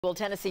Well,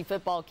 Tennessee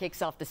football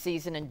kicks off the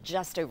season in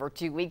just over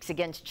 2 weeks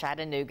against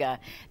Chattanooga.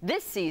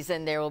 This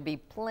season, there will be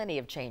plenty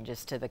of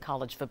changes to the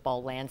college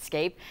football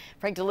landscape.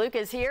 Frank DeLuca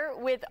is here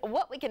with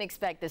what we can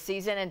expect this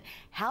season and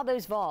how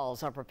those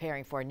Vols are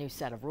preparing for a new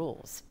set of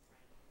rules.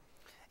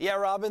 Yeah,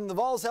 Robin, the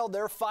Vols held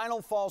their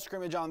final fall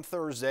scrimmage on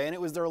Thursday, and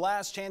it was their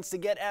last chance to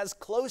get as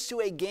close to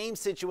a game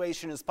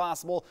situation as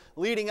possible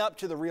leading up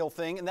to the real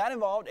thing, and that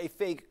involved a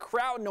fake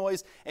crowd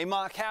noise, a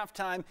mock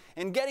halftime,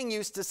 and getting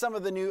used to some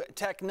of the new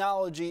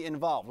technology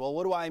involved. Well,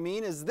 what do I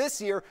mean is this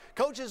year,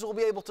 coaches will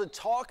be able to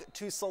talk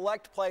to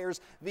select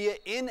players via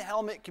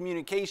in-helmet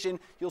communication.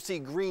 You'll see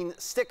green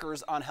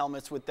stickers on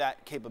helmets with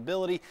that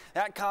capability.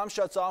 That comm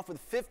shuts off with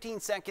 15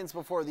 seconds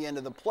before the end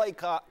of the play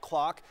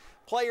clock.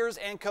 Players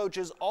and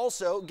coaches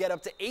also get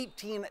up to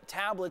 18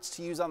 tablets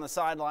to use on the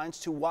sidelines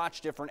to watch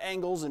different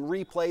angles and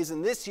replays.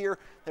 And this year,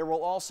 there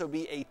will also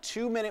be a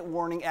 2-minute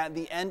warning at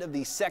the end of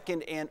the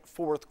second and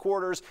fourth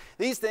quarters.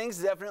 These things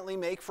definitely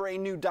make for a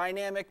new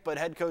dynamic, but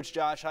head coach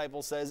Josh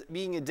Heupel says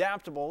being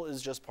adaptable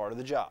is just part of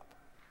the job.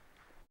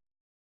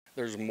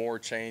 There's more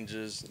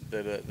changes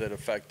that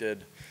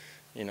affected,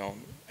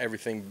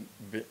 everything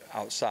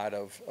outside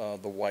of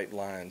the white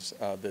lines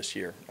this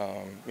year.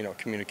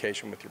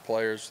 Communication with your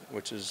players,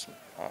 which is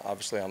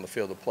obviously on the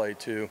field of play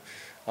too,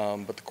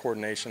 but the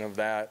coordination of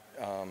that,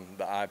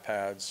 the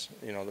iPads,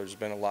 there's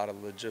been a lot of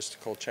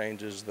logistical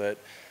changes that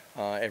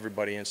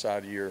everybody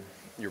inside of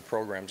your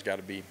program's got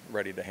to be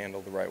ready to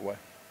handle the right way.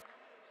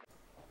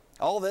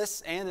 All this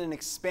and an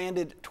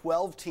expanded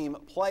 12-team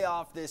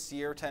playoff this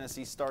year.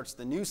 Tennessee starts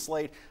the new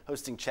slate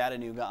hosting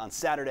Chattanooga on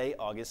Saturday,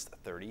 August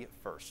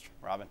 31st.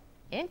 Robin.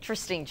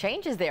 Interesting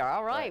changes there.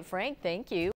 All right, Frank, thank you.